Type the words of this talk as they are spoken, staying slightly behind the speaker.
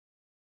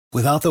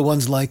Without the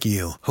ones like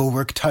you, who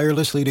work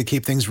tirelessly to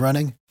keep things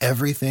running,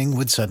 everything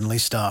would suddenly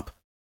stop.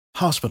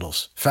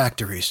 Hospitals,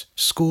 factories,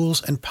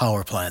 schools, and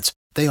power plants,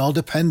 they all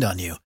depend on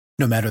you.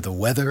 No matter the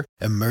weather,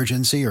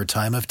 emergency, or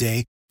time of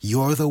day,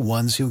 you're the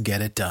ones who get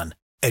it done.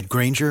 At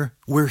Grainger,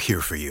 we're here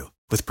for you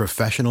with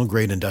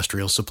professional-grade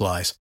industrial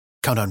supplies.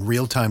 Count on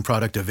real-time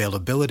product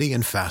availability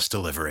and fast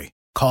delivery.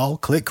 Call,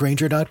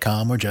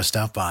 clickgrainger.com, or just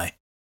stop by.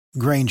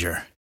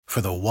 Grainger, for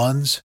the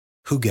ones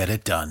who get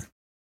it done.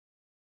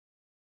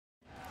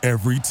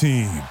 Every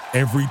team,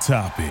 every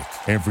topic,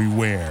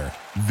 everywhere.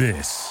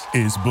 This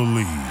is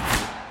Believe.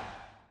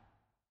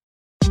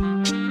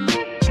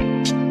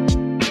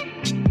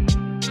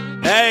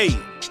 Hey,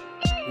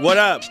 what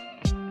up?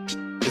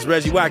 It's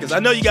Reggie Watkins. I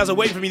know you guys are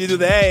waiting for me to do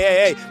the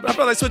hey, but I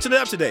felt like switching it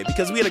up today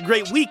because we had a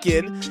great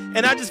weekend,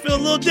 and I just feel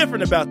a little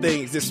different about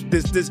things this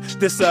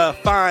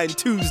fine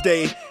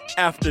Tuesday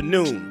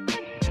afternoon.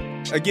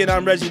 Again,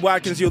 I'm Reggie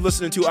Watkins. You're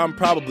listening to I'm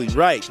Probably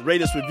Right.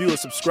 Rate us, review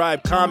us,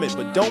 subscribe, comment,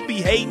 but don't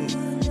be hating.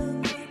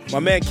 My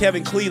man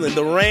Kevin Cleveland,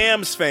 the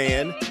Rams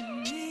fan,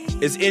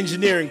 is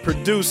engineering,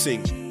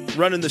 producing,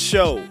 running the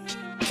show.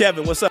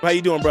 Kevin, what's up? How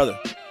you doing, brother?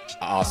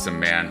 Awesome,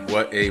 man.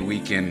 What a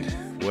weekend.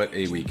 What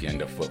a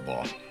weekend of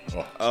football.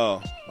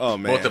 Oh,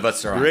 man. Both of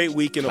us are great on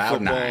weekend of Cloud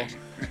football. 9.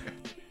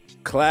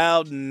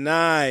 Cloud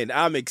 9.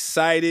 I'm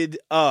excited.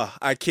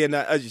 I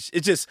cannot.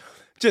 It's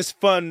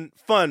just fun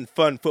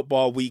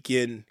football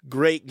weekend.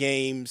 Great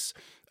games.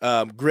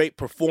 Great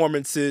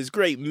performances,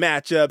 great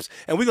matchups,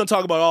 and we're going to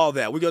talk about all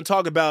that. We're going to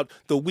talk about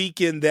the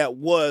weekend that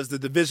was the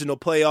divisional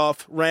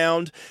playoff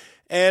round,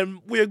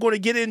 and we're going to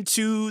get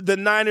into the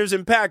Niners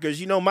and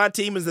Packers. You know, my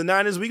team is the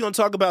Niners. We're going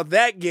to talk about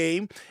that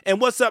game and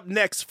what's up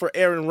next for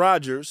Aaron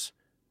Rodgers.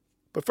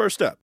 But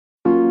first up,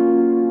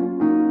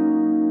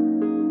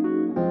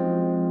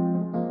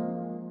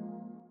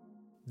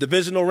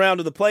 divisional round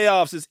of the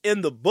playoffs is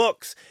in the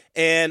books,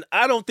 and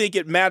I don't think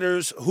it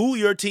matters who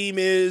your team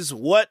is,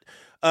 what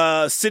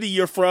city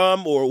you're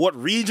from, or what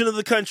region of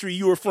the country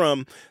you are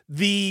from.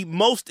 The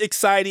most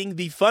exciting,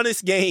 the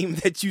funnest game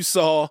that you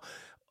saw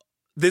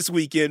this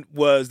weekend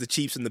was the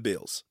Chiefs and the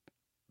Bills.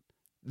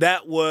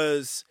 That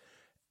was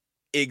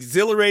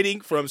exhilarating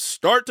from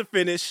start to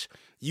finish.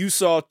 You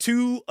saw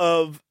you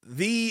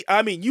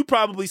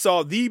probably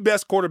saw the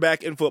best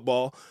quarterback in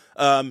football.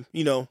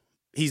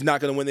 He's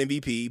not going to win the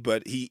MVP,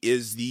 but he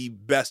is the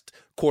best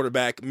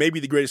quarterback,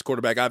 maybe the greatest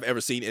quarterback I've ever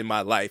seen in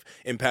my life,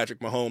 in Patrick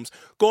Mahomes,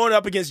 going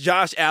up against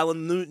Josh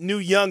Allen, new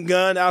young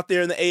gun out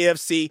there in the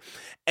AFC,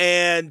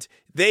 and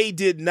they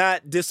did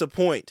not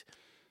disappoint.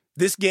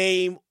 This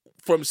game,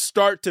 from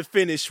start to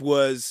finish,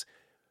 was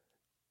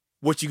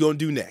what you going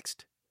to do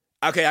next?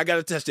 Okay, I got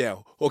a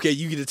touchdown. Okay,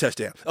 you get a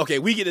touchdown. Okay,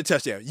 we get a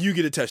touchdown. You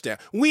get a touchdown.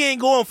 We ain't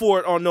going for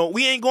it on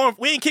we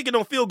ain't kicking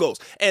on field goals.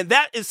 And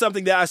that is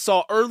something that I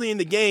saw early in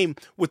the game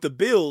with the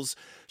Bills.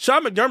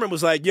 Sean McDermott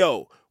was like,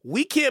 yo,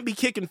 we can't be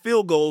kicking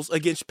field goals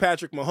against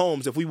Patrick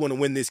Mahomes if we want to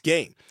win this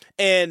game.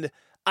 And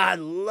I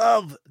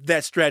love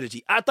that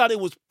strategy. I thought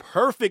it was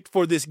perfect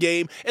for this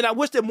game, and I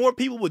wish that more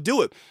people would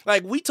do it.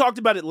 Like, we talked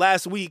about it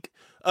last week,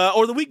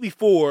 or the week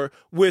before,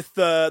 with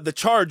the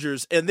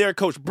Chargers and their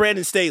coach,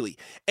 Brandon Staley.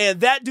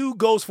 And that dude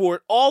goes for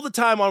it all the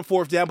time on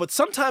fourth down, but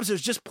sometimes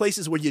there's just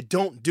places where you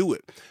don't do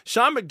it.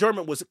 Sean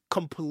McDermott was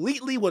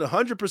completely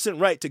 100%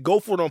 right to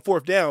go for it on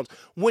fourth downs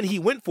when he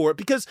went for it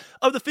because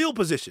of the field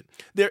position.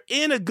 They're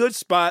in a good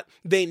spot.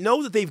 They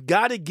know that they've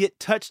got to get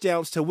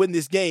touchdowns to win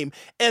this game,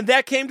 and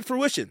that came to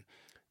fruition.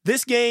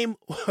 This game,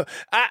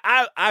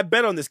 I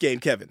bet on this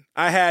game, Kevin.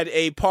 I had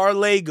a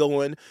parlay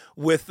going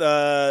with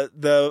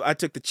I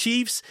took the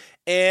Chiefs,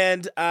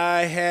 and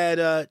I had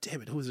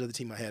who was the other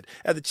team I had?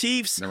 I had the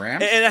Chiefs, the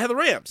Rams, and I had the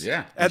Rams.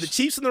 Yeah, I had the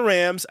Chiefs and the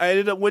Rams. I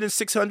ended up winning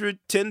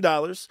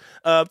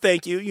 $610.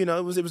 Thank you. You know,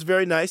 it was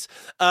very nice.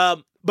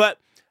 But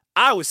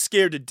I was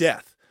scared to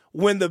death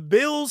when the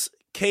Bills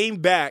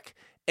came back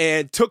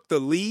and took the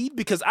lead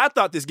because I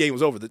thought this game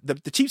was over.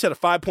 The Chiefs had a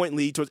 5-point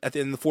lead at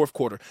the end of the fourth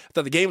quarter. I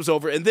thought the game was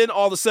over. And then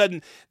all of a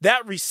sudden,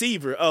 that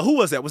receiver, who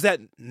was that? Was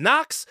that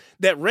Knox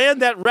that ran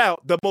that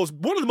route,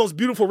 one of the most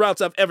beautiful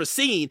routes I've ever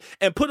seen,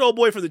 and put old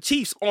boy for the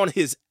Chiefs on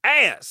his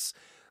ass?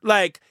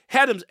 Like,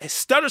 had him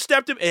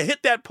stutter-stepped him and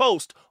hit that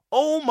post.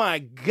 Oh, my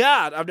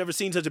God. I've never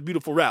seen such a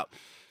beautiful route.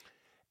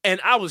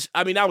 And I was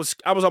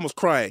almost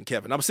crying,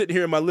 Kevin. I'm sitting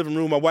here in my living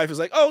room. My wife is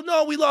like, oh,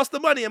 no, we lost the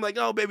money. I'm like,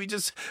 oh, baby,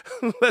 just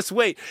let's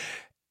wait.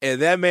 And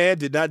that man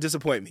did not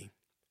disappoint me.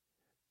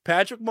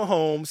 Patrick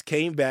Mahomes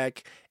came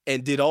back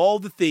and did all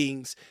the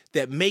things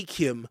that make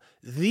him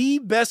the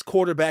best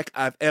quarterback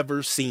I've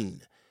ever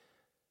seen.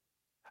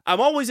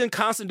 I'm always in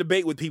constant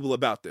debate with people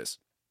about this.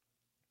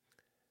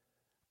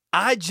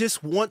 I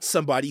just want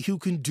somebody who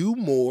can do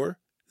more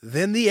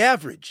than the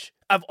average.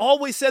 I've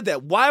always said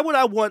that. Why would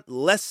I want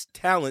less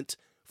talent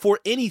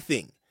for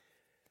anything?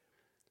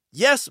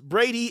 Yes,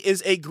 Brady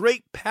is a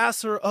great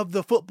passer of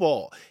the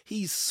football.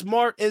 He's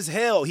smart as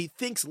hell. He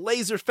thinks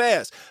laser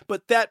fast,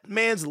 but that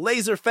man's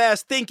laser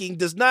fast thinking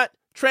does not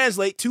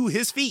translate to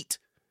his feet.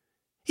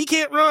 He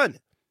can't run.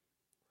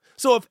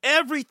 So if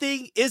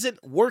everything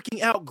isn't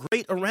working out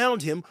great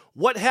around him,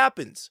 what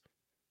happens?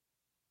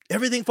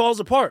 everything falls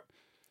apart.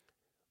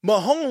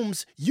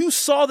 Mahomes, you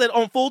saw that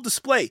on full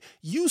display.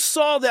 You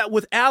saw that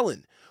with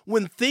Allen.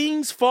 When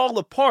things fall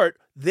apart,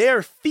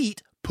 their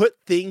feet put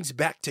things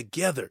back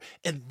together.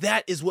 And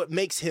that is what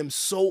makes him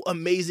so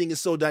amazing and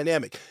so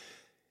dynamic.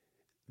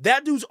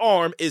 That dude's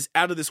arm is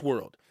out of this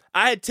world.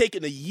 I had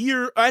taken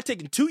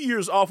 2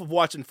 years off of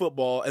watching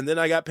football, and then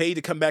I got paid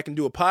to come back and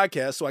do a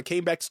podcast, so I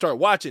came back to start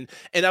watching,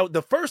 and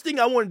the first thing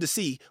I wanted to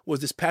see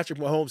was this Patrick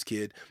Mahomes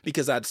kid,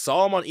 because I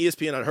saw him on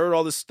ESPN, I heard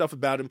all this stuff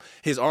about him,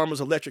 his arm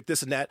was electric,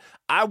 this and that.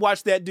 I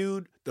watched that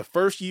dude the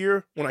first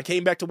year when I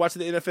came back to watch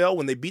the NFL,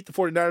 when they beat the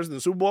 49ers in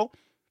the Super Bowl.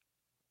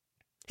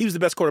 He was the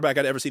best quarterback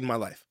I'd ever seen in my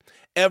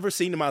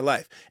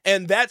life.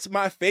 And that's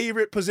my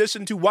favorite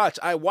position to watch.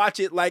 I watch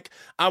it like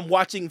I'm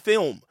watching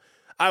film.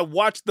 I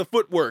watch the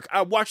footwork.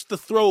 I watch the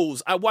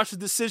throws. I watch the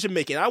decision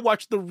making. I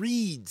watch the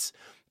reads.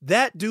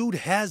 That dude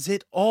has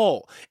it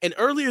all. And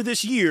earlier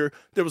this year,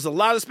 there was a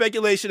lot of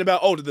speculation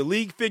about, did the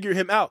league figure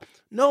him out?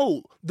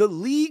 No, the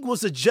league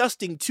was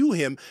adjusting to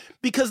him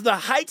because the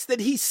heights that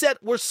he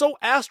set were so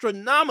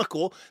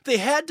astronomical, they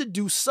had to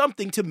do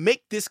something to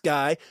make this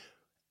guy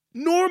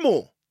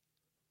normal.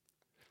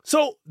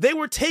 So they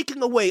were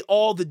taking away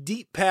all the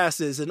deep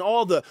passes and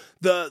all the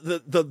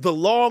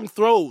long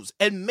throws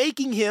and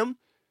making him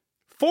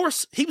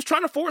he was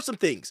trying to force some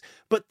things,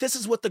 but this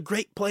is what the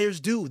great players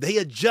do. They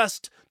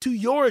adjust to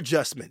your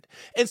adjustment.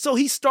 And so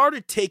he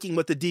started taking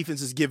what the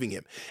defense is giving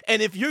him.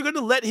 And if you're going to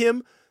let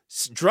him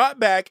drop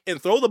back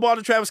and throw the ball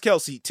to Travis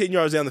Kelce 10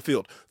 yards down the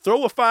field,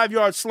 throw a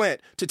 5-yard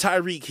slant to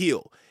Tyreek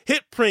Hill,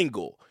 hit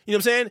Pringle, you know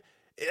what I'm saying?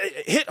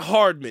 Hit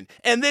Hardman,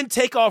 and then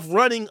take off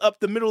running up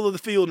the middle of the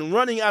field and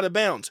running out of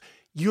bounds,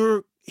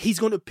 he's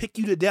going to pick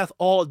you to death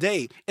all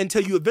day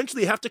until you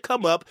eventually have to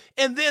come up,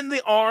 and then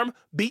the arm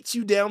beats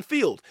you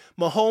downfield.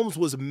 Mahomes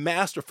was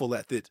masterful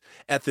at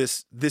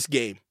this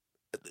game,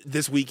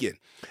 this weekend.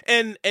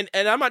 And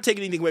I'm not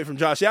taking anything away from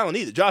Josh Allen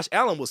either. Josh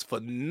Allen was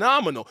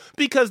phenomenal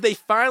because they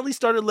finally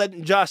started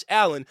letting Josh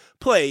Allen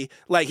play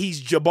like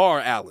he's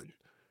Jabbar Allen,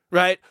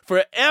 right?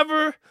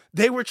 Forever,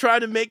 they were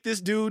trying to make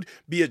this dude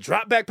be a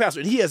drop back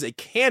passer, and he has a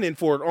cannon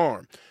for an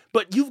arm.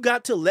 But you've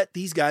got to let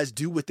these guys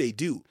do what they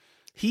do.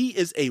 He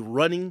is a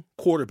running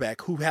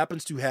quarterback who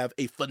happens to have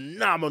a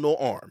phenomenal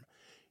arm.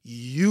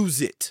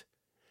 Use it.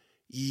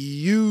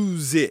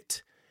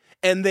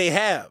 And they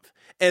have.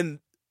 And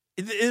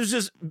it was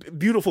just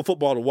beautiful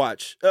football to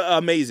watch.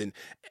 Amazing.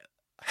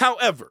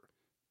 However,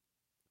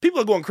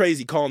 people are going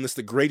crazy calling this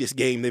the greatest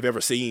game they've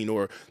ever seen,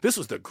 or this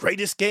was the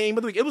greatest game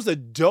of the week. It was a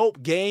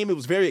dope game. It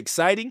was very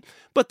exciting,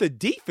 but the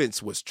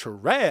defense was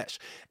trash.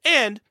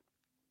 And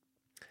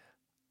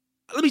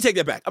let me take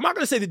that back. I'm not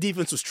going to say the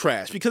defense was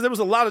trash because there was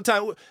a lot of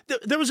time.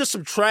 There was just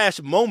some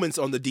trash moments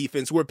on the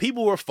defense where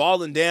people were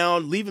falling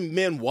down, leaving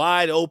men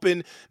wide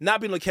open, not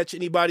being able to catch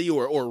anybody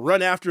or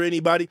run after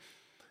anybody.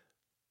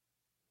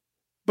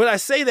 But I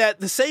say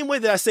that the same way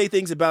that I say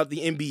things about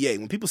the NBA.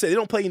 When people say they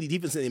don't play any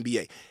defense in the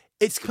NBA,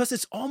 it's because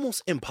it's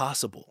almost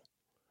impossible,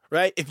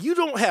 right? If you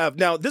don't have,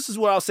 now this is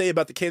what I'll say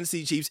about the Kansas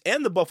City Chiefs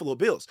and the Buffalo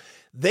Bills.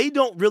 They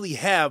don't really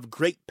have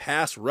great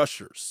pass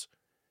rushers.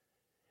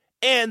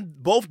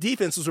 And both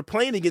defenses are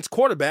playing against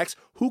quarterbacks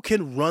who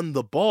can run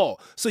the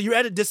ball. So you're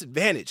at a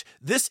disadvantage.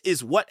 This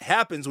is what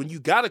happens when you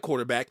got a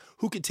quarterback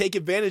who can take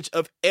advantage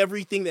of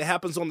everything that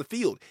happens on the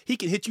field. He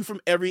can hit you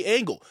from every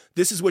angle.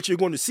 This is what you're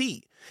going to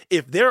see.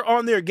 If they're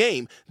on their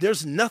game,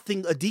 there's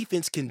nothing a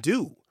defense can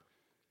do.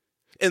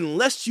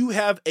 Unless you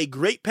have a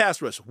great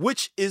pass rush,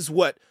 which is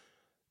what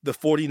the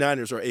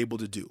 49ers are able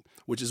to do,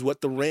 which is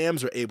what the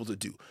Rams are able to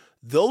do.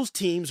 Those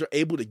teams are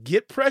able to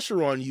get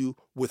pressure on you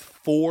with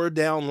 4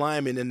 down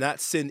linemen and not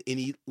send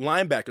any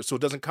linebackers, so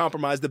it doesn't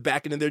compromise the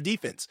back end of their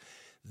defense.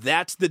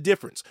 That's the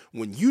difference.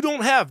 When you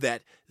don't have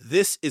that,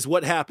 this is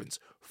what happens.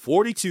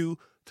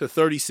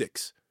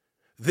 42-36.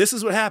 This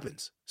is what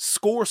happens.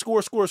 Score,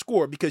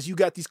 because you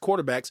got these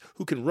quarterbacks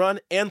who can run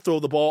and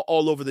throw the ball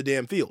all over the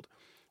damn field.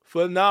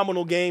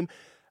 Phenomenal game.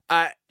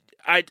 I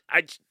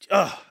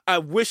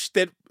wish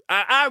that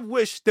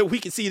we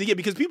could see it again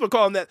because people are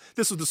calling that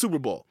this was the Super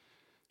Bowl.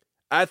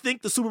 I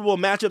think the Super Bowl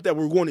matchup that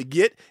we're going to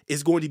get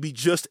is going to be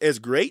just as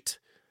great.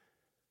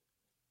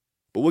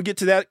 But we'll get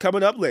to that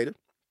coming up later.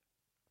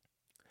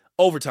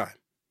 Overtime.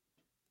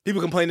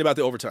 People complaining about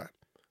the overtime.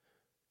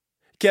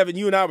 Kevin,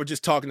 you and I were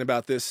just talking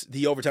about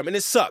the overtime, and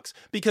it sucks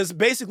because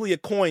basically a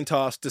coin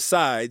toss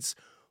decides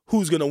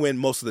who's going to win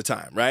most of the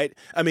time, right?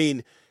 I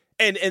mean,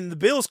 and the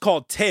Bills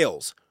called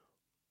tails.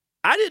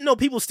 I didn't know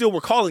people still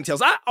were calling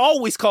tails. I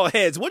always call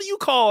heads. What do you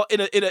call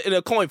in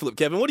a coin flip,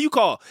 Kevin? What do you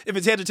call if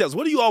it's heads or tails?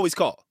 What do you always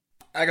call?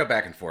 I go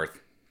back and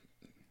forth.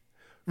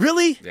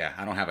 Really? Yeah,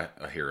 I don't have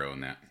a hero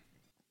in that.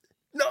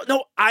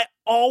 No, I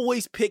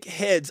always pick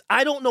heads.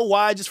 I don't know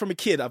why, just from a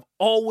kid. I've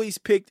always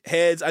picked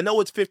heads. I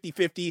know it's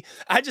 50-50.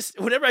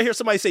 Whenever I hear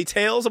somebody say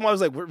tails, I'm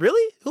always like,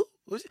 really? Who?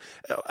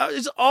 I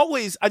just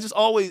always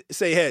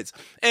say heads.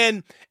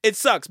 And it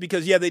sucks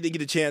because, yeah, they didn't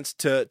get a chance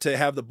to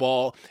have the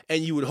ball,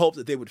 and you would hope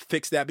that they would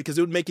fix that because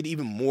it would make it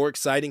even more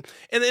exciting.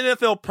 And the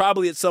NFL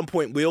probably at some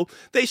point will.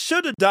 They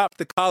should adopt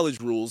the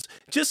college rules.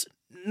 Just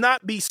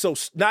not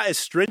as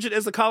stringent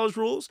as the college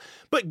rules,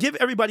 but give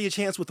everybody a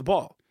chance with the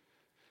ball,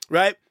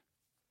 right?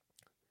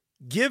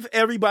 Give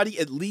everybody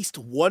at least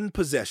one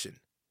possession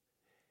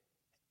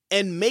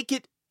and make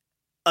it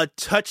a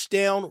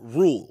touchdown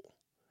rule,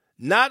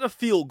 not a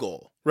field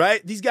goal,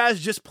 right? These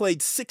guys just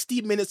played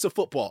 60 minutes of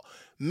football.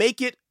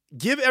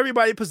 Give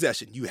everybody a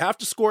possession. You have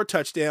to score a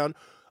touchdown.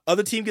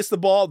 Other team gets the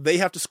ball, they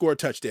have to score a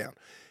touchdown.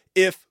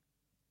 If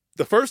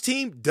the first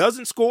team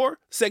doesn't score,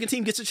 second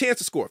team gets a chance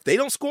to score. If they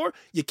don't score,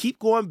 you keep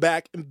going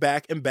back and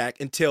back and back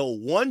until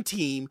one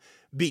team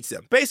beats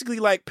them. Basically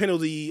like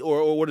penalty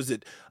or what is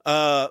it?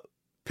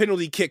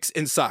 Penalty kicks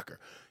in soccer.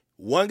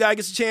 One guy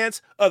gets a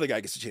chance, other guy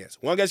gets a chance.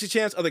 One guy gets a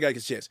chance, other guy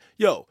gets a chance.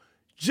 Yo,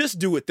 just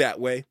do it that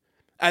way.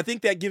 I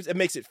think it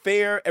makes it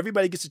fair.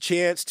 Everybody gets a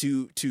chance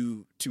to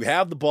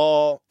have the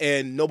ball,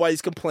 and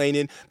nobody's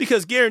complaining,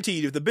 because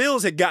guaranteed, if the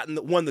Bills had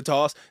won the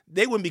toss,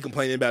 they wouldn't be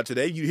complaining about it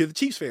today. You'd hear the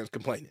Chiefs fans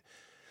complaining.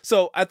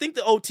 So I think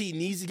the OT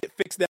needs to get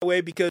fixed that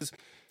way, because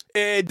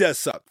it does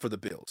suck for the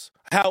Bills.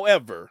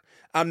 However,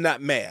 I'm not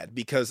mad,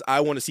 because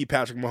I want to see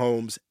Patrick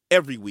Mahomes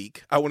every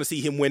week. I want to see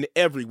him win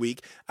every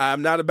week.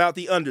 I'm not about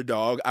the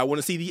underdog. I want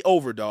to see the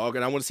overdog,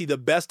 and I want to see the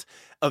best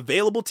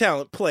available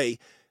talent play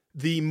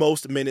the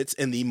most minutes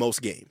in the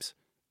most games.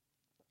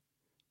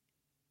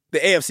 The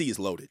AFC is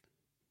loaded.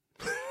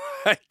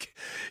 Like,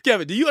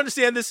 Kevin, do you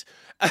understand this?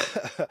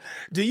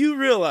 Do you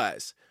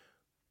realize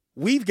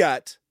we've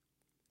got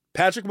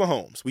Patrick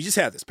Mahomes? We just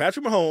had this.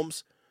 Patrick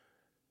Mahomes,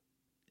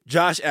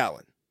 Josh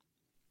Allen.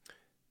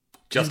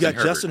 You've got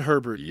Justin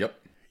Herbert. Yep.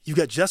 You've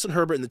got Justin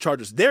Herbert and the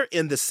Chargers. They're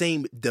in the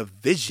same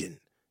division.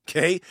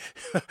 Okay,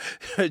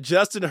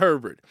 Justin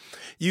Herbert.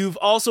 You've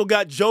also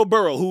got Joe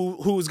Burrow,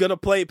 who's going to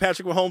play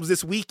Patrick Mahomes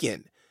this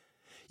weekend.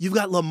 You've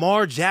got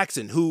Lamar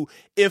Jackson, who,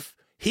 if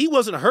he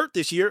wasn't hurt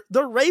this year,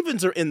 the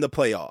Ravens are in the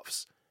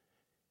playoffs.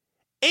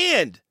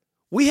 And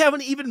we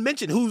haven't even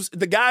mentioned who's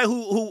the guy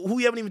who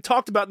we haven't even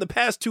talked about in the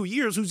past 2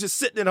 years, who's just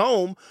sitting at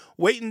home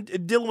waiting,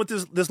 dealing with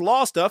this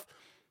law stuff.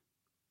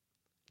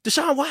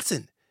 Deshaun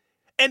Watson.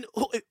 And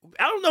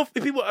I don't know if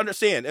people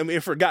understand. I mean,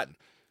 have forgotten.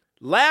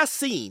 Last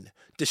seen,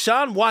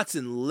 Deshaun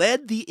Watson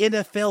led the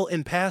NFL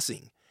in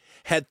passing,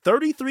 had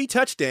 33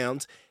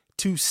 touchdowns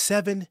to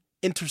 7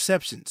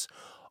 interceptions,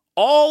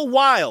 all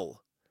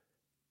while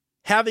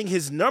having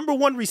his number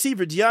one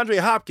receiver,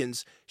 DeAndre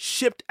Hopkins,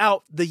 shipped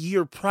out the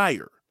year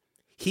prior.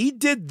 He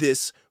did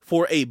this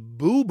for a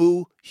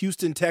boo-boo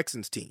Houston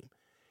Texans team.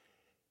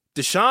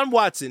 Deshaun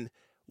Watson,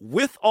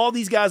 with all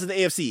these guys in the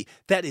AFC,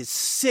 that is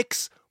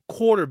 6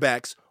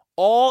 quarterbacks,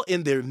 all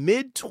in their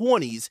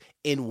mid-20s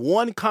in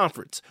one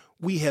conference.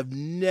 We have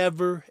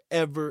never,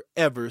 ever,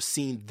 ever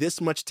seen this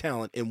much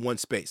talent in one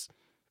space.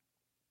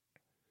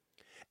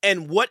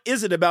 And what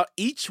is it about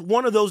each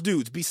one of those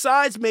dudes,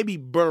 besides maybe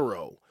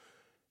Burrow?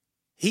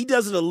 He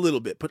does it a little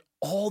bit, but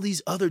all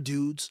these other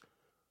dudes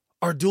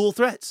are dual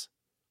threats.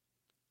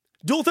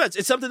 Dual threats.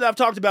 It's something that I've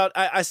talked about.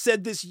 I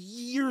said this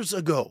years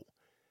ago.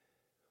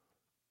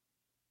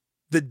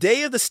 The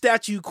day of the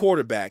statue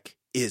quarterback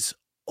is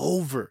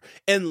over.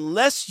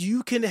 Unless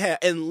you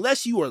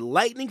are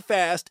lightning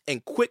fast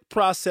and quick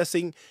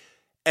processing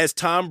as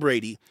Tom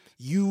Brady,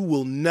 you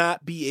will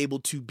not be able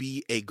to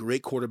be a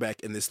great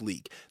quarterback in this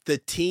league. The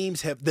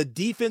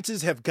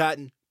defenses have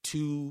gotten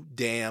too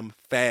damn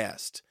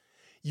fast.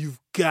 You've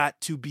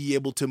got to be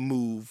able to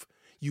move.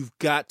 You've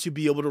got to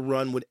be able to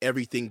run when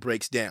everything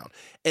breaks down.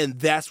 And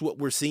that's what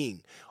we're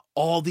seeing.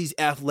 All these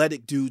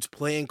athletic dudes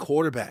playing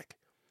quarterback.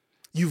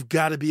 You've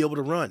got to be able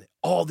to run.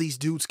 All these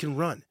dudes can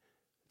run.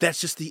 That's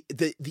just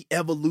the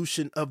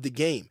evolution of the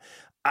game.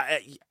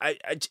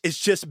 It's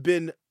just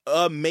been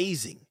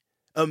amazing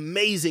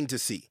to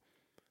see.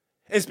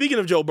 And speaking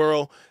of Joe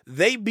Burrow,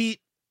 they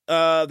beat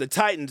the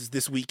Titans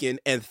this weekend,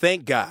 and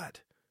thank God,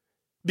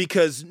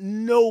 because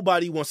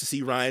nobody wants to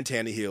see Ryan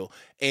Tannehill.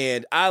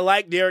 And I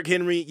like Derrick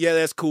Henry. Yeah,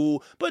 that's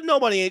cool. But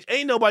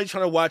ain't nobody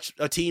trying to watch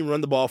a team run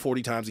the ball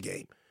 40 times a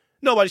game.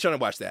 Nobody's trying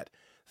to watch that.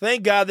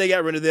 Thank God they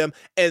got rid of them.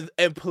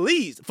 And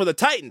please, for the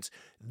Titans,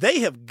 they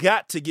have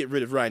got to get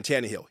rid of Ryan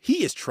Tannehill.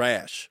 He is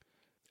trash.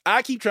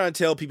 I keep trying to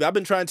tell people, I've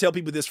been trying to tell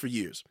people this for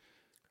years.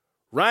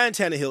 Ryan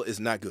Tannehill is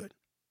not good.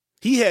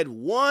 He had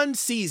one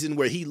season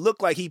where he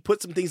looked like he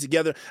put some things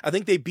together. I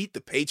think they beat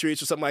the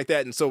Patriots or something like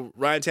that. And so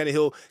Ryan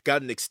Tannehill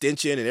got an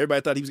extension and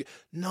everybody thought he was.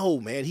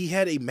 No, man, he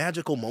had a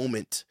magical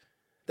moment.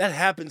 That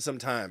happens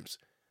sometimes.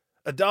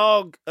 A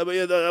dog, what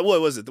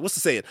was it? What's the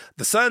saying?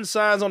 The sun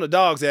shines on a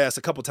dog's ass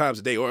a couple times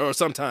a day or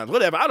sometimes,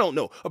 whatever. I don't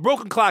know. A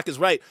broken clock is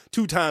right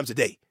 2 times a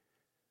day.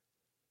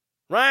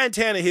 Ryan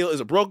Tannehill is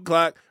a broken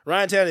clock.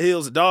 Ryan Tannehill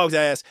is a dog's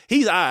ass.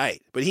 He's all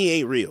right, but he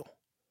ain't real.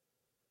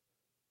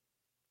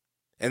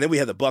 And then we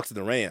have the Bucs and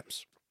the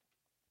Rams.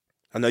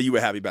 I know you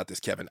were happy about this,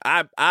 Kevin.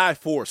 I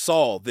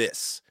foresaw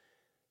this.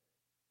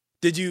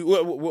 Did you?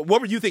 What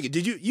were you thinking?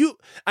 Did you?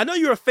 I know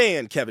you're a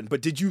fan, Kevin,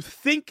 but did you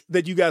think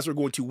that you guys were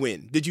going to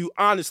win? Did you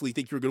honestly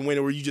think you were going to win,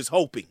 or were you just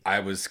hoping? I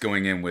was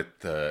going in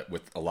with a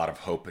lot of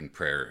hope and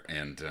prayer,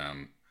 and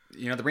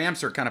the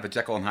Rams are kind of a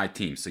Jekyll and Hyde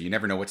team, so you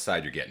never know which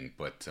side you're getting.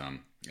 But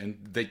And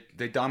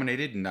they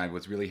dominated, and I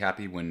was really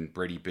happy when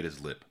Brady bit his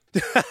lip.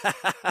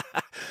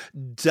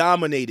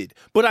 Dominated.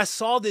 But I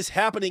saw this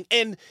happening,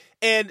 and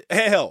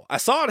hell, I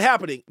saw it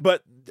happening,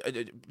 but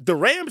the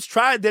Rams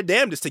tried their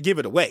damnedest to give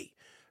it away,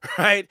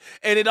 right?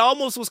 And it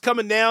almost was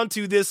coming down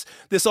to this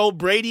old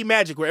Brady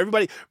magic where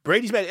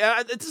Brady's magic.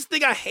 It's this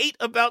thing I hate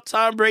about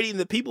Tom Brady and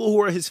the people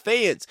who are his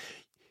fans.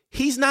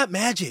 He's not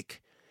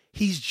magic.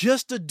 He's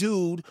just a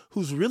dude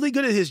who's really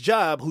good at his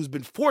job, who's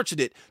been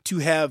fortunate to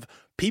have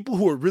people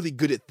who are really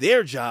good at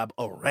their job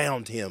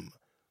around him.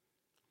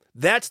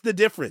 That's the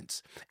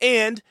difference.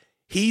 And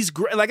he's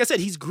great. Like I said,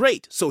 he's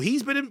great. So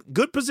he's been in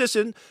good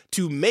position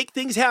to make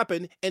things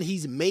happen, and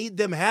he's made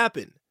them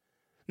happen.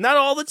 Not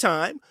all the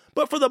time,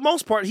 but for the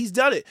most part, he's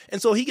done it.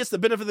 And so he gets the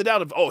benefit of the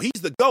doubt of, oh,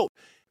 he's the GOAT.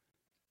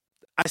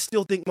 I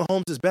still think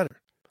Mahomes is better.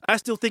 I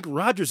still think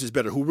Rodgers is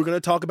better, who we're going to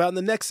talk about in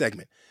the next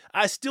segment.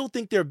 I still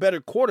think they're better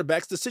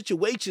quarterbacks. The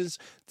situations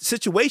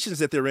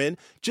that they're in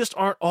just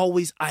aren't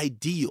always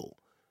ideal.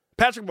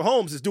 Patrick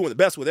Mahomes is doing the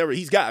best with whatever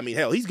he's got. I mean,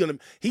 hell, he's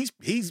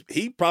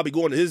probably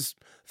going to his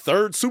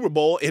third Super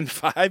Bowl in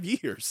 5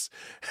 years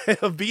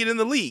of being in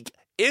the league.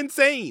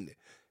 Insane.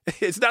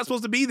 It's not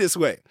supposed to be this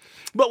way.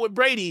 But with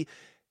Brady,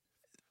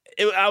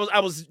 I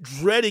was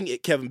dreading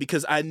it, Kevin,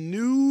 because I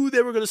knew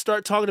they were going to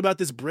start talking about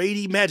this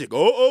Brady magic.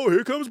 Oh,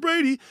 here comes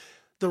Brady.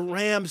 The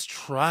Rams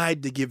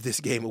tried to give this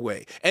game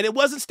away, and it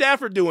wasn't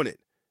Stafford doing it.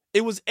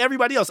 It was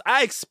everybody else.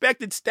 I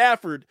expected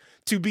Stafford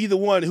to be the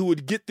one who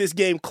would get this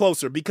game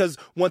closer, because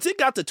once it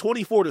got to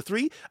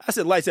 24-3, I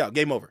said, lights out,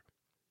 game over.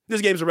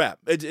 This game's a wrap.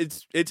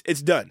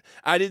 It's done.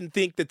 I didn't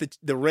think that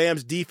the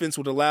Rams defense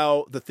would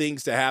allow the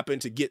things to happen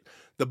to get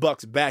the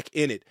Bucs back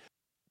in it.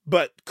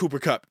 But Cooper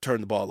Kupp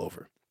turned the ball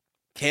over.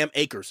 Cam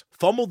Akers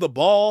fumbled the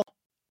ball.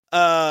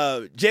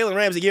 Jalen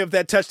Ramsey gave up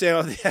that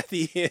touchdown at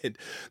the end.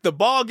 The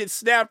ball gets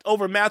snapped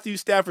over Matthew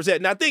Stafford's head,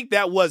 and I think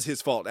that was his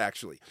fault,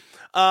 actually.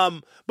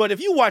 But if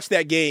you watch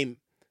that game,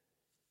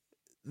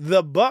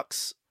 the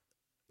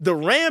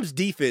Rams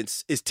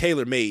defense is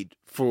tailor-made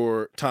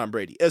for Tom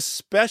Brady,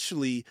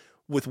 especially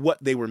with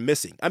what they were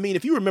missing. I mean,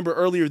 if you remember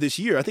earlier this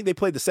year, I think they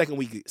played the second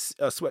week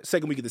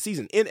of the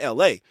season in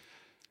LA.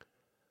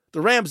 The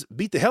Rams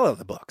beat the hell out of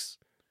the Bucs.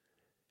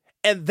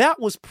 And that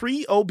was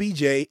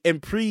pre-OBJ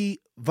and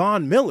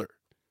pre-Von Miller.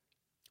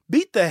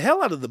 Beat the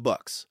hell out of the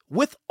Bucs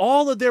with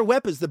all of their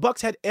weapons. The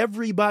Bucs had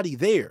everybody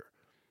there.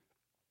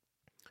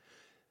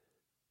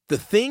 The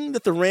thing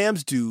that the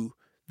Rams do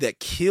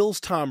that kills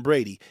Tom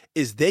Brady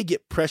is they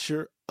get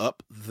pressure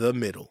up the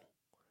middle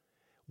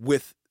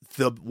with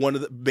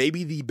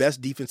maybe the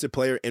best defensive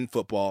player in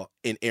football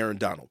in Aaron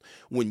Donald.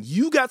 When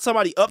you got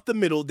somebody up the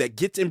middle that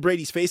gets in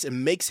Brady's face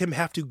and makes him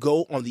have to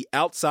go on the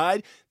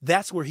outside,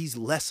 that's where he's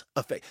less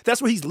effective.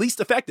 That's where he's least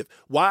effective.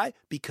 Why?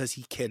 Because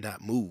he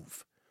cannot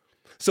move.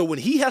 So when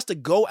he has to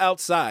go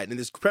outside and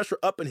there's pressure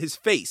up in his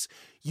face,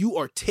 you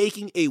are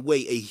taking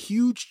away a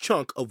huge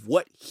chunk of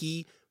what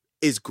he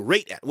is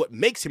great at. What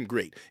makes him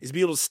great is be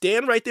able to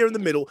stand right there in the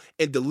middle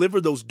and deliver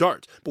those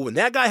darts. But when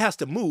that guy has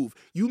to move,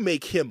 you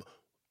make him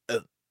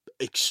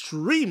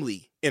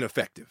extremely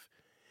ineffective.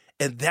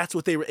 And that's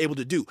what they were able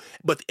to do.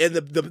 But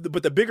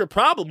the bigger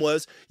problem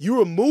was you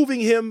were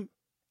moving him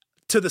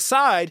to the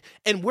side,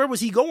 and where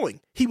was he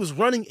going? He was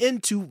running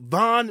into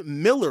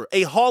Von Miller,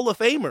 a Hall of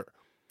Famer.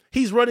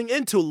 He's running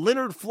into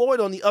Leonard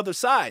Floyd on the other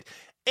side.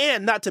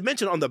 And not to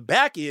mention on the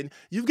back end,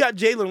 you've got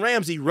Jalen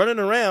Ramsey running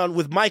around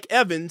with Mike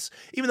Evans,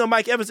 even though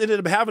Mike Evans ended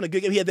up having a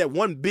good game. He had that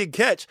one big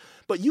catch,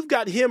 but you've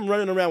got him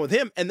running around with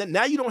him. And then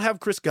now you don't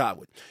have Chris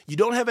Godwin. You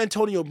don't have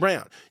Antonio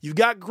Brown. You've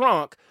got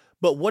Gronk,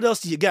 but what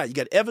else do you got? You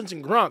got Evans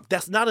and Gronk.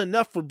 That's not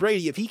enough for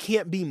Brady if he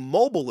can't be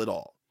mobile at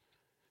all.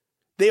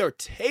 They were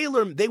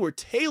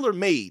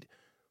tailor-made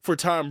for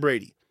Tom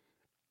Brady.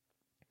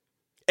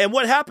 And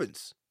what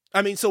happens?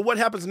 I mean, so what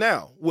happens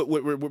now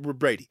with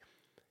Brady?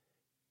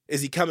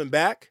 Is he coming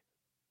back?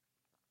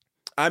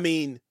 I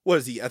mean, what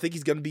is he? I think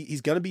he's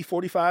gonna be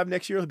 45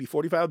 next year. He'll be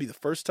 45. It'll be the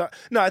first time.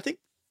 No, I think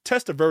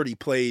Testaverde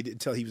played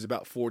until he was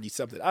about 40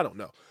 something. I don't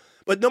know,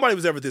 but nobody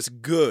was ever this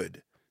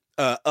good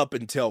up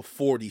until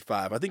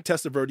 45. I think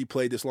Testaverde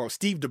played this long.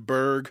 Steve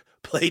DeBerg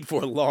played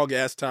for a long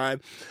ass time.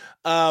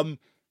 I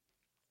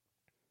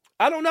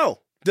don't know.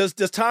 Does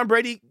Tom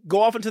Brady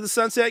go off into the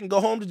sunset and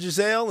go home to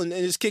Giselle and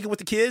just kick it with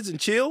the kids and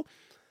chill?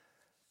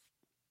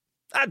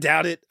 I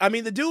doubt it. I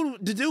mean, the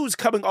dude's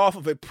coming off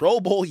of a Pro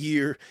Bowl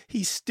year.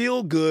 He's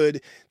still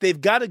good. They've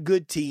got a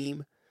good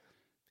team,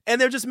 and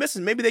they're just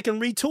missing. Maybe they can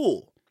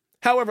retool.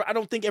 However, I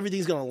don't think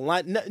everything's going to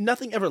line.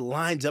 Nothing ever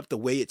lines up the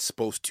way it's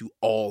supposed to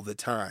all the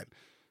time.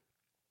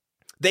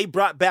 They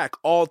brought back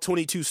all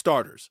 22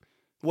 starters.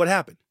 What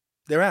happened?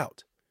 They're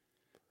out.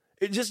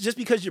 Just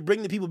because you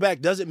bring the people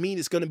back doesn't mean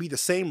it's going to be the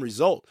same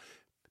result.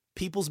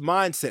 People's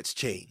mindsets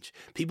change.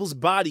 People's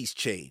bodies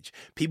change.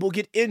 People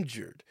get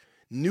injured.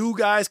 New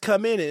guys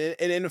come in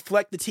and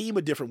inflect the team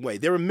a different way.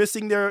 They were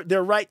missing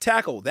their right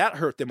tackle. That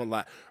hurt them a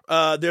lot.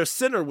 Their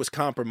center was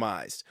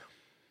compromised.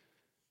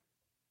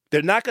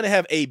 They're not going to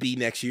have AB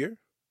next year.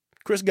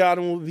 Chris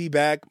Godwin will be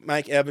back.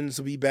 Mike Evans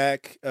will be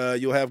back.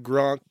 You'll have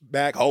Gronk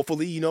back.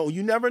 Hopefully,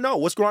 you never know.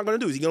 What's Gronk going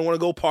to do? Is he going to want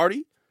to go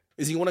party?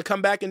 Is he going to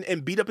come back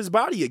and beat up his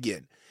body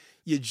again?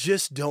 You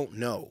just don't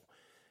know.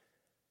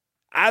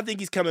 I think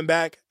he's coming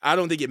back. I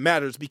don't think it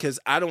matters because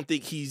I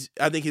think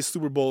his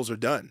Super Bowls are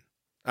done.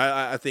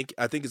 I think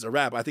it's a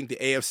wrap. I think the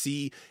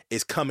AFC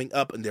is coming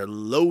up and they're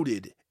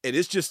loaded. And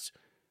it's just,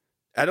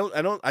 I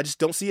just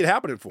don't see it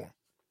happening for him.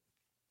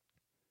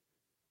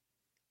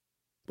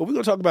 But we're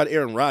going to talk about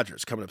Aaron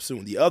Rodgers coming up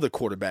soon, the other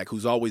quarterback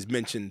who's always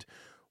mentioned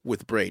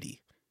with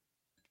Brady.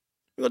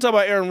 We're going to talk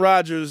about Aaron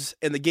Rodgers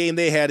and the game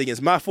they had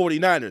against my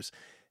 49ers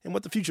and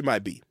what the future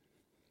might be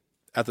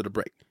after the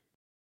break.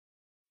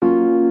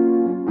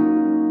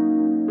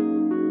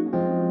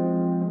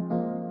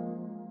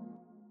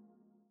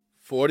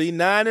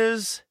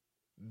 '49ers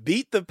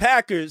beat the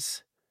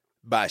Packers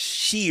by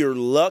sheer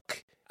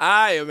luck.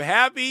 I am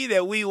happy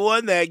that we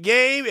won that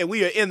game and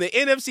we are in the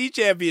NFC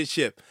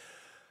Championship.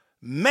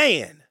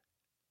 Man,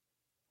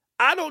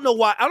 I don't know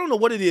why. I don't know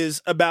what it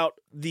is about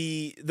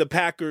the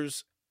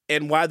Packers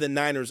and why the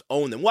Niners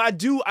own them. Well,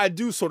 I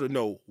do sort of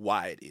know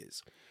why it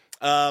is.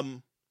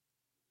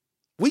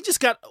 We just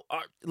got,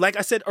 like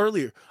I said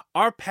earlier,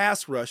 our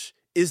pass rush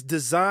is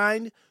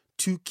designed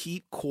to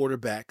keep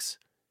quarterbacks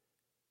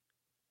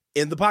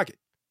in the pocket.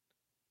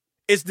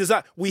 It's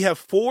designed. We have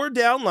 4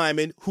 down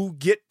linemen who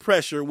get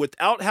pressure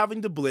without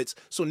having to blitz.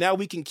 So now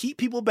we can keep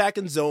people back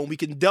in zone. We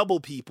can double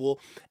people,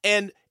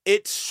 and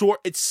it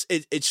shrinks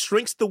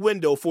the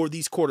window for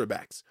these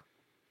quarterbacks.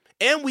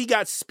 And we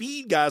got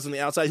speed guys on the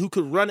outside who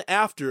could run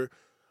after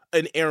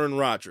an Aaron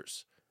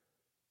Rodgers.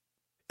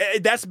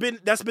 That's been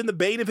the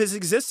bane of his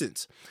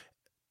existence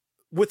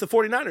with the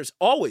 49ers.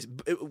 Always,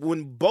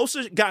 when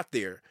Bosa got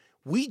there,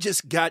 we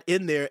just got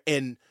in there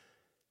and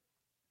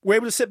we're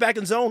able to sit back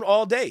in zone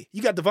all day.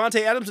 You got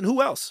Devontae Adams and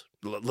who else?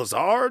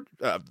 Lazard,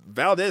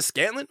 Valdez,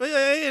 Scantling.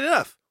 Ain't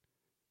enough.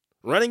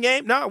 Running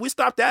game? No, we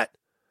stopped that.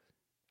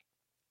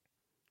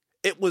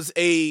 It was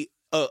a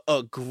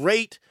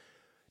great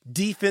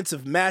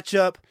defensive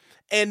matchup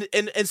and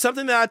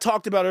something that I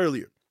talked about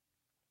earlier.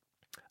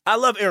 I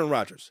love Aaron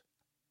Rodgers.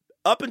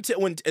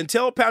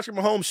 Until Patrick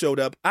Mahomes showed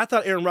up, I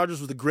thought Aaron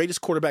Rodgers was the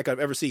greatest quarterback I've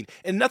ever seen.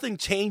 And nothing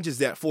changes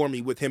that for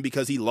me with him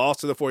because he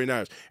lost to the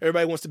 49ers.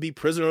 Everybody wants to be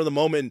prisoner of the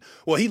moment.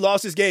 Well, he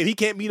lost his game. He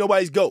can't be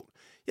nobody's GOAT.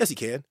 Yes, he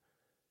can.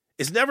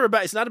 It's not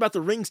about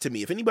the rings to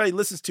me. If anybody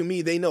listens to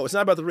me, they know it's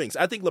not about the rings.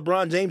 I think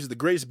LeBron James is the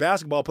greatest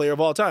basketball player of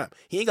all time.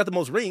 He ain't got the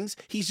most rings.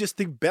 He's just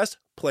the best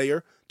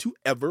player to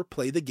ever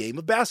play the game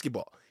of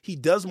basketball. He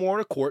does more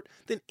on a court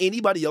than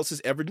anybody else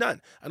has ever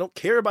done. I don't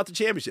care about the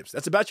championships.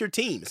 That's about your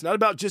team. It's not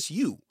about just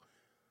you.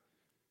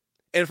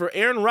 And for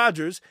Aaron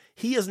Rodgers,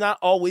 he has not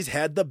always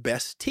had the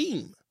best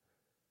team.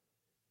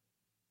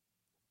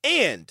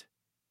 And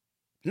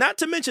not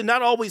to mention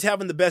not always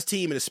having the best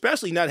team and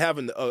especially not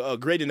having a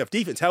great enough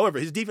defense. However,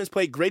 his defense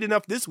played great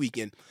enough this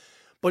weekend.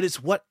 But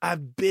it's what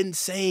I've been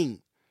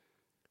saying.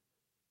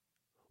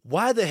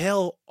 Why the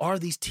hell are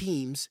these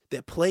teams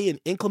that play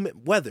in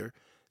inclement weather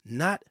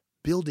not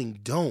building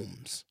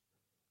domes?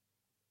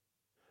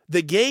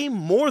 The game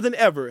more than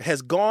ever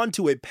has gone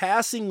to a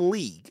passing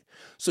league.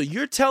 So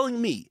you're telling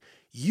me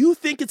you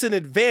think it's an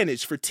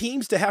advantage for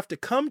teams to have to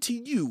come to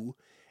you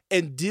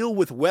and deal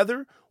with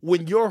weather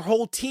when your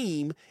whole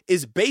team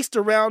is based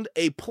around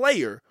a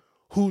player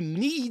who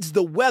needs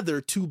the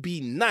weather to be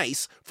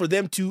nice for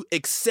them to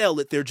excel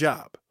at their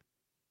job?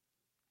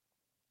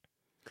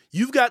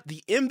 You've got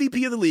the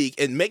MVP of the league,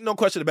 and make no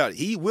question about it,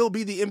 he will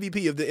be the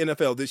MVP of the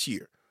NFL this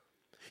year.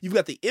 You've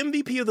got the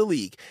MVP of the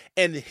league,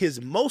 and his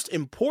most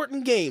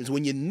important games,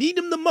 when you need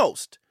him the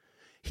most,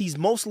 he's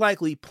most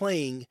likely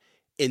playing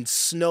in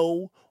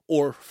snow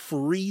or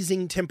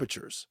freezing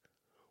temperatures.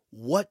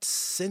 What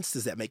sense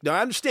does that make? Now,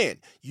 I understand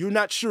you're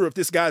not sure if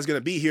this guy's going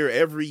to be here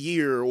every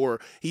year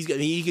or he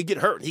could get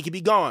hurt. He could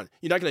be gone.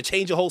 You're not going to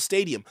change a whole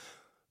stadium.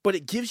 But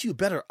it gives you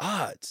better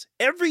odds.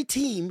 Every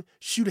team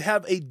should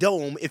have a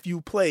dome if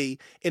you play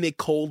in a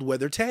cold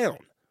weather town.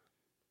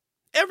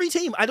 Every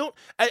team.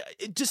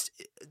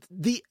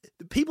 The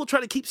people try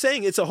to keep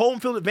saying it's a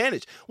home field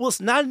advantage. Well,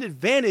 it's not an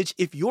advantage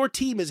if your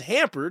team is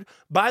hampered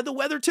by the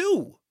weather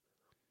too.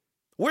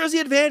 Where's the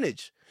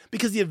advantage?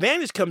 Because the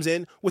advantage comes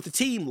in with a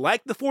team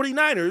like the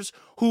 49ers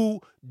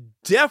who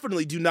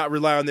definitely do not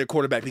rely on their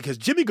quarterback because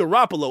Jimmy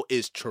Garoppolo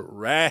is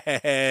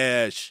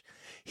trash.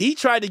 He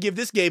tried to give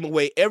this game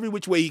away every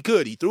which way he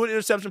could. He threw an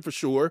interception for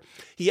sure.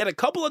 He had a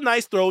couple of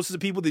nice throws to the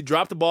people that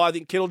dropped the ball. I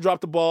think Kittle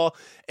dropped the ball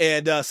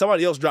and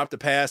somebody else dropped the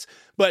pass.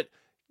 But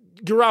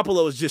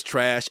Garoppolo is just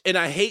trash. And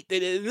I hate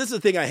that. And this is the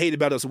thing I hate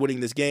about us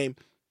winning this game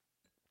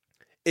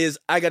is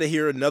I got to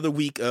hear another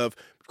week of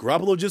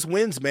Garoppolo just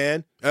wins,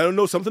 man. I don't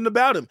know, something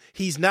about him.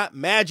 He's not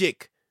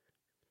magic.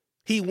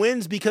 He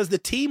wins because the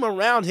team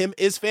around him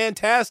is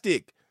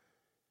fantastic.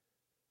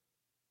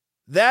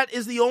 That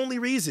is the only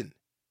reason.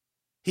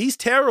 He's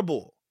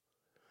terrible.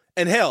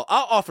 And hell,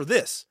 I'll offer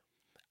this.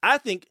 I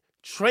think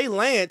Trey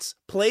Lance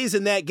plays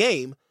in that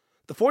game.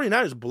 The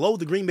 49ers blow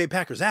the Green Bay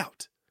Packers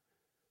out.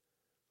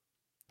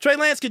 Trey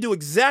Lance could do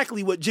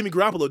exactly what Jimmy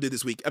Garoppolo did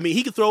this week. I mean,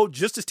 he could throw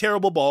just as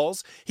terrible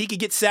balls. He could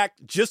get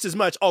sacked just as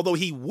much, although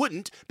he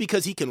wouldn't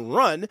because he can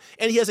run,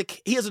 and he has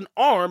an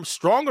arm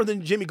stronger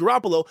than Jimmy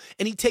Garoppolo,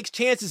 and he takes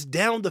chances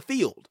down the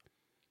field.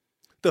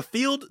 The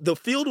field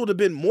would have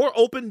been more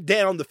open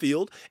down the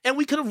field, and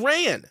we could have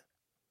ran.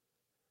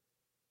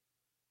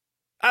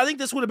 I think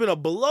this would have been a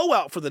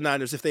blowout for the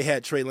Niners if they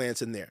had Trey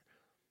Lance in there.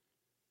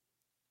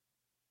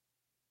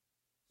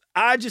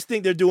 I just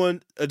think they're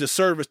doing a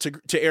disservice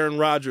to Aaron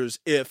Rodgers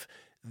if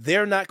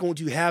they're not going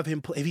to have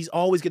him play, if he's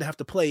always going to have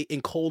to play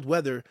in cold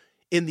weather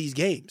in these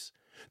games.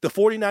 The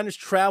 49ers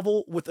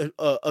travel with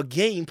a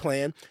game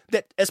plan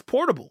that's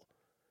portable.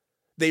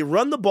 They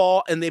run the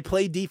ball and they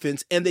play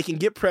defense and they can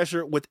get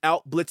pressure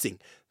without blitzing.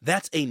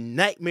 That's a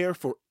nightmare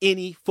for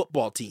any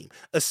football team,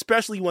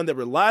 especially one that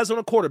relies on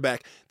a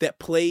quarterback that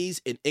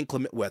plays in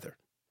inclement weather.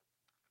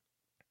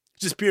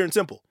 Just pure and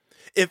simple.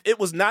 If it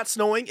was not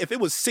snowing, if it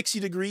was 60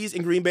 degrees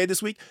in Green Bay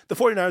this week, the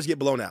 49ers get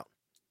blown out.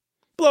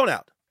 Blown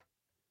out.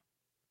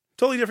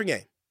 Totally different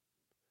game.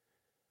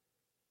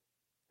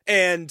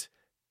 And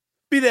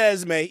be that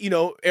as it may,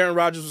 Aaron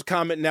Rodgers was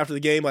commenting after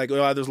the game like,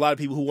 there's a lot of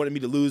people who wanted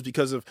me to lose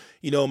because of,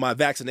 my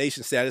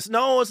vaccination status.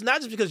 No, it's not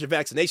just because of your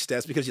vaccination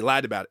status, because you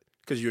lied about it,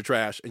 because you're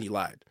trash and you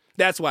lied.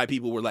 That's why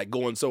people were like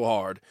going so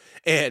hard.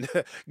 And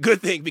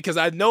good thing, because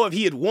I know if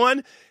he had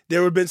won,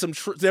 there would have been some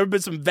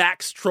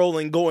vax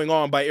trolling going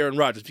on by Aaron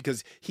Rodgers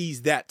because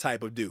he's that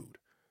type of dude.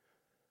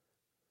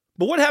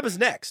 But what happens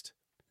next?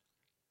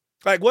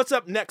 Like, what's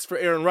up next for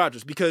Aaron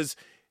Rodgers? Because,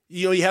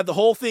 you had the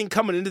whole thing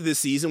coming into this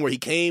season where he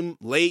came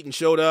late and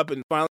showed up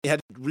and finally had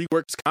to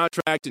rework his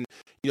contract and,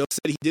 said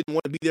he didn't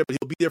want to be there, but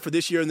he'll be there for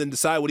this year and then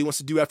decide what he wants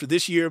to do after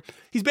this year.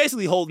 He's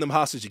basically holding them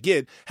hostage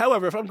again.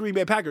 However, if I'm Green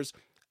Bay Packers,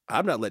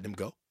 I'm not letting him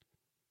go.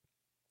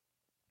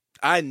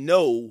 I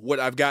know what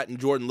I've got in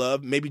Jordan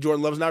Love. Maybe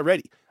Jordan Love's not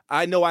ready.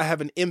 I know I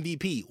have an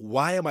MVP.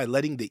 Why am I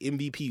letting the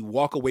MVP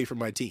walk away from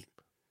my team?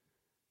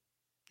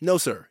 No,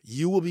 sir.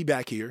 You will be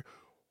back here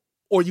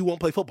or you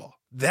won't play football.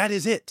 That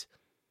is it.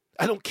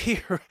 I don't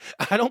care.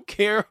 I don't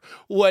care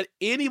what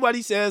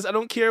anybody says. I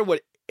don't care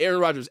what Aaron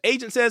Rodgers'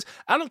 agent says.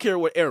 I don't care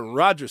what Aaron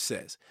Rodgers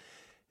says.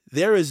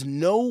 There is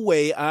no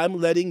way I'm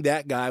letting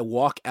that guy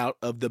walk out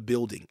of the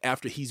building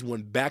after he's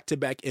won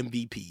back-to-back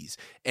MVPs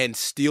and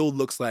still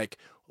looks like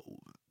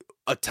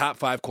a top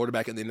 5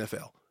 quarterback in the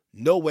NFL.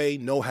 No way,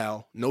 no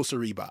how, no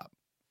siree, Bob.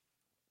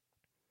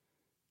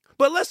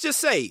 But let's just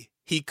say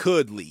he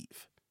could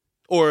leave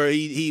or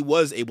he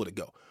was able to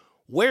go.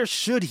 Where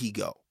should he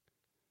go?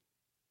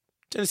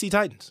 Tennessee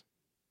Titans.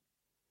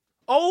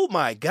 Oh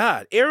my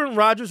God. Aaron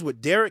Rodgers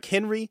with Derrick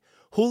Henry,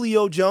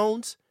 Julio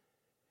Jones,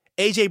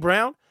 A.J.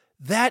 Brown.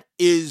 That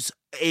is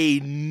a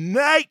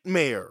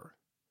nightmare.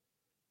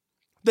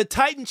 The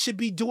Titans should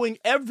be doing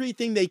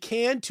everything they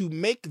can to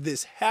make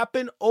this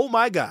happen. Oh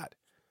my God.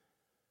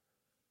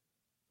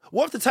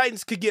 What if the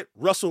Titans could get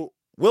Russell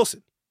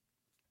Wilson?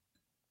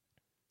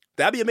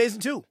 That'd be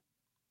amazing too.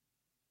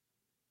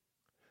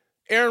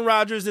 Aaron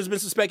Rodgers, there's been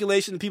some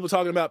speculation, people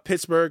talking about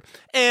Pittsburgh,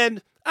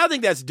 and I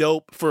think that's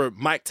dope for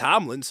Mike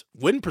Tomlin's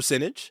win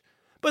percentage,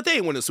 but they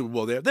ain't winning the Super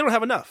Bowl there. They don't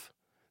have enough.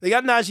 They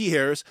got Najee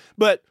Harris,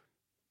 but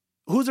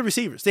who's the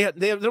receivers? They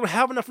don't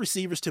have enough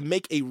receivers to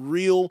make a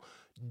real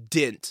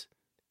dent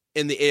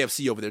in the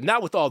AFC over there.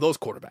 Not with all those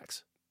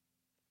quarterbacks.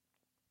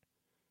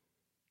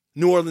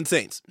 New Orleans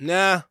Saints.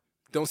 Nah,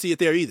 don't see it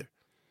there either.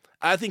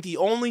 I think the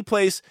only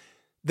place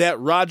that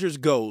Rodgers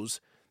goes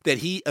that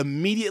he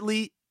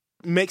immediately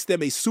makes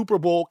them a Super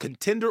Bowl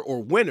contender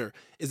or winner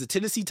is the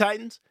Tennessee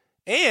Titans.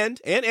 And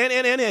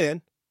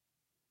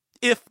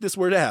if this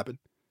were to happen,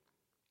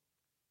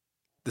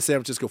 the San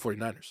Francisco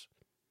 49ers.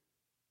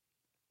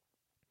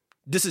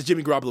 This is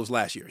Jimmy Garoppolo's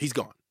last year. He's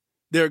gone.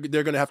 They're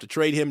going to have to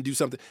trade him, do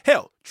something.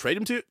 Hell, trade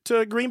him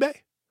to Green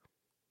Bay.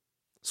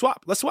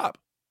 Swap. Let's swap.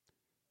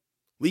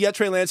 We got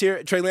Trey Lance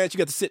here. Trey Lance, you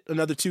got to sit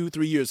another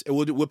 2-3 years, and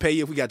we'll pay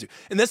you if we got to.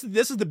 And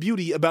this is the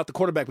beauty about the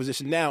quarterback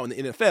position now in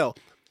the NFL.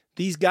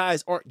 These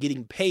guys aren't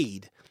getting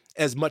paid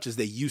as much as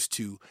they used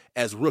to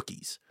as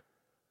rookies.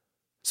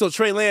 So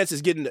Trey Lance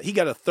he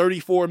got a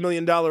 $34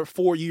 million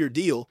 4-year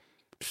deal.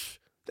 Psh,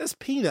 that's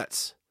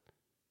peanuts.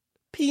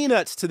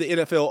 Peanuts to the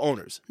NFL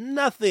owners.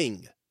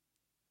 Nothing.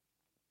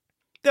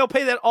 They'll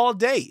pay that all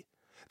day.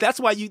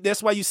 That's why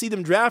you see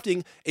them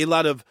drafting a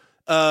lot of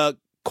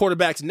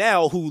quarterbacks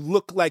now who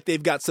look like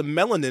they've got some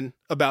melanin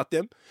about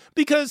them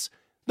because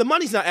the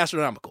money's not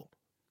astronomical.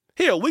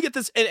 Here, we get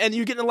this, and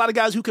you're getting a lot of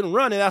guys who can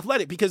run and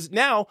athletic because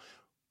now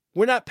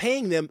we're not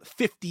paying them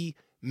 $50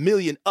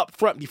 million up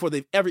front before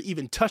they've ever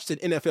even touched an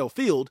NFL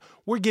field.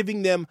 We're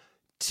giving them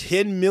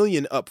 $10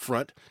 million up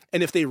front,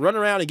 and if they run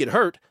around and get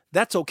hurt,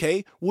 that's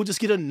okay. We'll just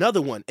get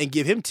another one and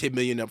give him $10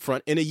 million up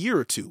front in a year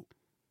or two.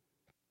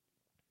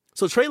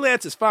 So Trey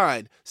Lance is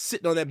fine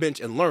sitting on that bench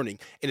and learning.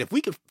 And if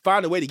we could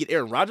find a way to get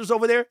Aaron Rodgers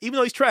over there, even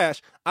though he's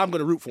trash, I'm going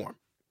to root for him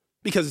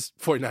because it's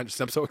 49ers.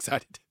 I'm so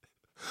excited.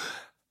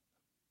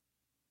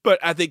 But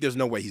I think there's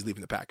no way he's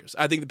leaving the Packers.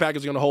 I think the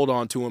Packers are going to hold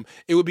on to him.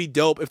 It would be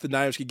dope if the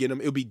Niners could get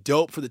him. It would be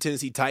dope for the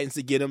Tennessee Titans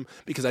to get him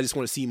because I just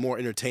want to see more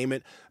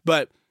entertainment.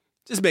 But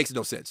Just makes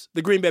no sense.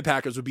 The Green Bay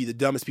Packers would be the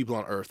dumbest people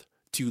on earth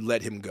to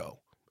let him go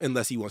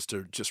unless he wants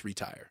to just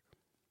retire.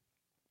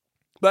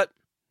 But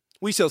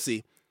we shall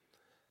see.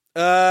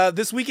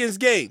 This weekend's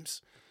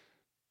games.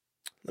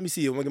 Let me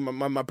see.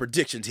 My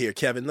predictions here,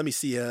 Kevin. Let me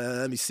see.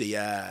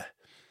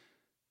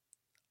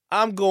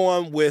 I'm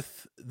going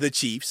with the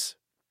Chiefs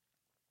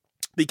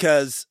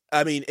because,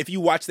 I mean, if you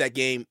watch that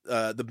game,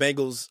 the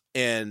Bengals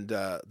and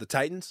the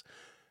Titans,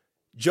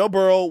 Joe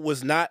Burrow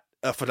was not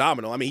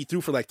phenomenal. I mean, he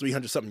threw for like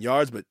 300-something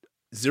yards, but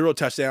 0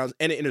 touchdowns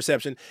and an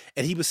interception,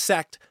 and he was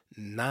sacked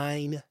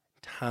 9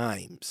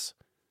 times.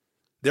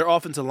 Their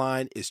offensive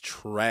line is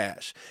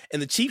trash.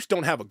 And the Chiefs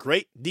don't have a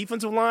great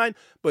defensive line,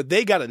 but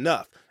they got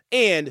enough.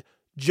 And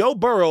Joe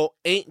Burrow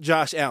ain't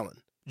Josh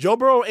Allen. Joe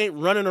Burrow ain't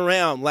running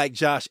around like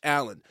Josh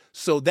Allen.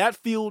 So that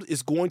field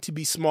is going to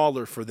be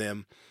smaller for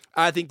them.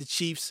 I think the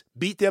Chiefs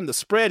beat them. The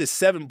spread is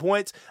 7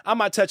 points. I'm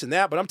not touching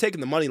that, but I'm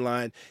taking the money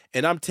line,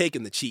 and I'm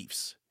taking the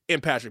Chiefs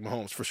and Patrick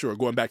Mahomes for sure,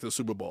 going back to the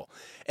Super Bowl.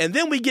 And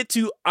then we get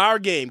to our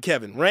game,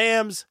 Kevin.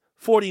 Rams,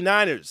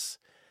 49ers.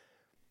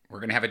 We're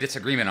going to have a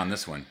disagreement on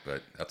this one,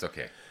 but that's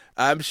okay.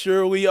 I'm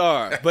sure we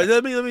are. But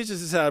let me just,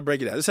 this is how I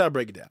break it down. This is how I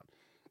break it down.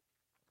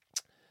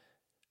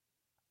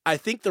 I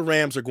think the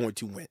Rams are going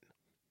to win.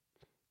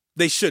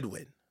 They should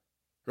win,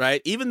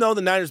 right? Even though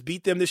the Niners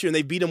beat them this year, and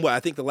they beat them, I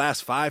think the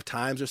last 5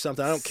 times or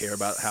something. I don't care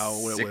about how.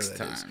 6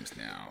 times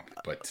now.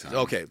 But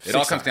okay, it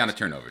all comes down to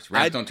turnovers.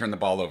 Rams don't turn the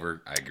ball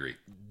over. I agree.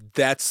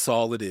 That's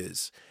all it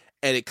is.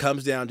 And it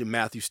comes down to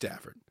Matthew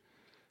Stafford.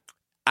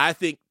 I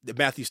think that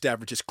Matthew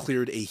Stafford just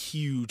cleared a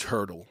huge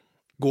hurdle.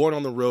 Going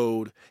on the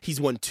road,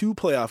 he's won 2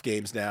 playoff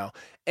games now,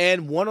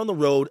 and one on the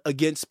road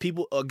against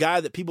a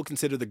guy that people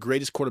consider the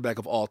greatest quarterback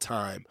of all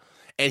time.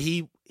 And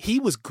he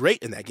was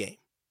great in that game.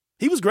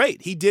 He was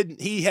great.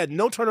 He had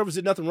no turnovers,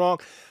 did nothing wrong.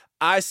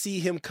 I see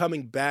him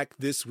coming back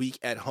this week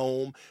at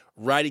home,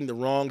 righting the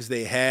wrongs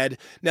they had.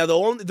 Now,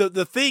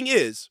 the thing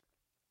is,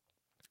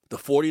 the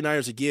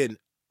 49ers, again,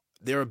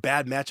 they're a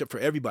bad matchup for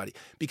everybody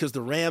because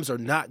the Rams are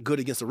not good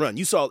against the run.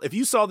 If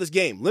you saw this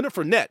game, Leonard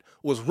Fournette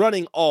was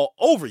running all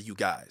over you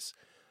guys.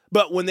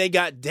 But when they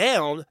got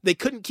down, they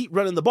couldn't keep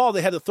running the ball.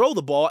 They had to throw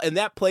the ball, and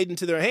that played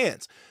into their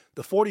hands.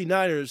 The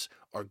 49ers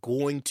are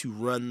going to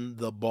run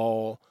the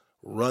ball,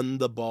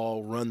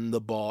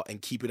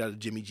 and keep it out of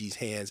Jimmy G's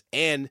hands.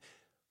 And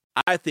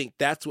I think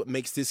that's what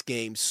makes this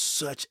game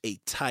such a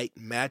tight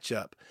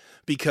matchup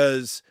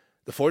because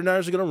the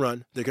 49ers are going to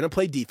run. They're going to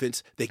play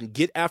defense. They can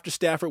get after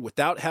Stafford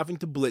without having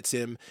to blitz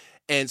him.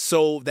 And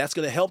so that's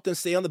going to help them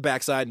stay on the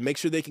backside, make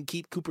sure they can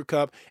keep Cooper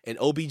Kupp and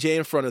OBJ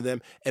in front of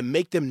them and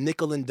make them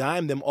nickel and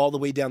dime them all the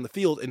way down the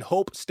field and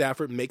hope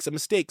Stafford makes a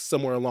mistake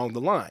somewhere along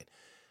the line.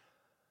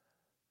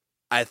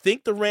 I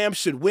think the Rams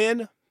should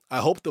win. I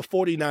hope the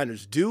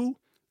 49ers do.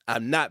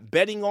 I'm not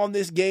betting on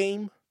this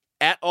game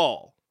at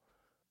all.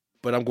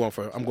 But I'm going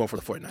for the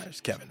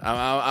 49ers, Kevin.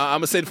 I'm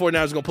going to say the 49ers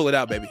are going to pull it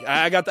out, baby.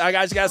 I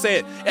just got to say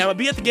it. And I'm going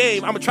to be at the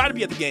game. I'm going to try to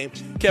be at the game.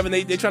 Kevin,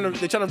 they trying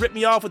to rip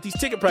me off with these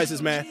ticket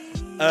prices, man.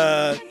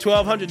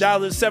 $1,200,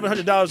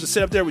 $700 to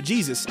sit up there with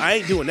Jesus. I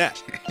ain't doing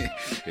that.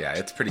 Yeah,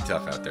 it's pretty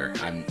tough out there.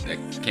 I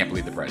can't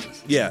believe the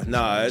prices. Yeah,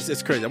 no,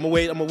 it's crazy. I'm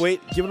going to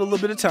wait, give it a little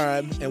bit of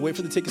time and wait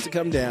for the tickets to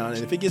come down.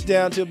 And if it gets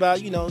down to about,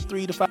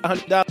 $300 to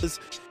 $500,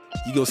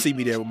 you go see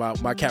me there with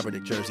my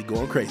Kaepernick jersey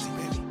going crazy,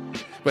 baby.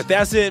 But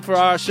that's it for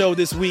our show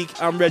this week.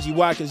 I'm Reggie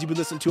Watkins. You've been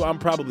listening to I'm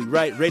Probably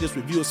Right. Rate us,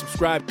 review us,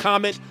 subscribe,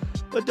 comment,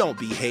 but don't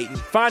be hating.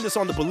 Find us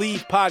on the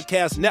Believe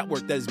Podcast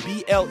Network. That is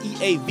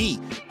BLEAV.com.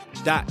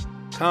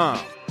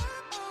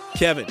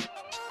 Kevin,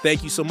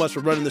 thank you so much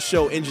for running the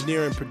show,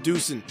 engineering,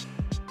 producing.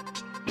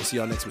 We'll see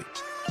y'all next week.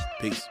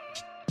 Peace.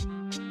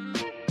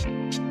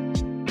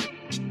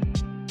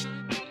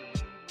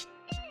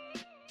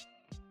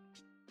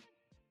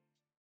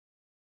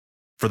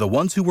 For the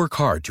ones who work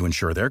hard to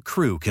ensure their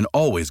crew can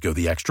always go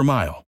the extra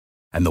mile,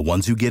 and the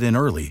ones who get in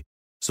early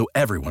so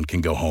everyone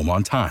can go home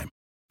on time,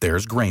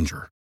 there's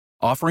Grainger,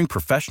 offering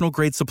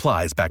professional-grade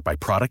supplies backed by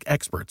product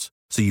experts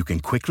so you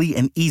can quickly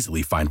and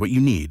easily find what you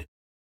need.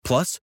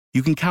 Plus,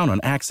 you can count on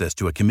access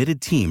to a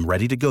committed team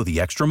ready to go the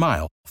extra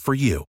mile for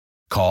you.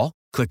 Call,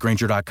 click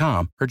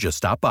Grainger.com, or just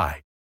stop by.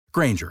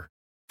 Grainger,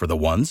 for the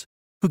ones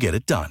who get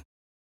it done.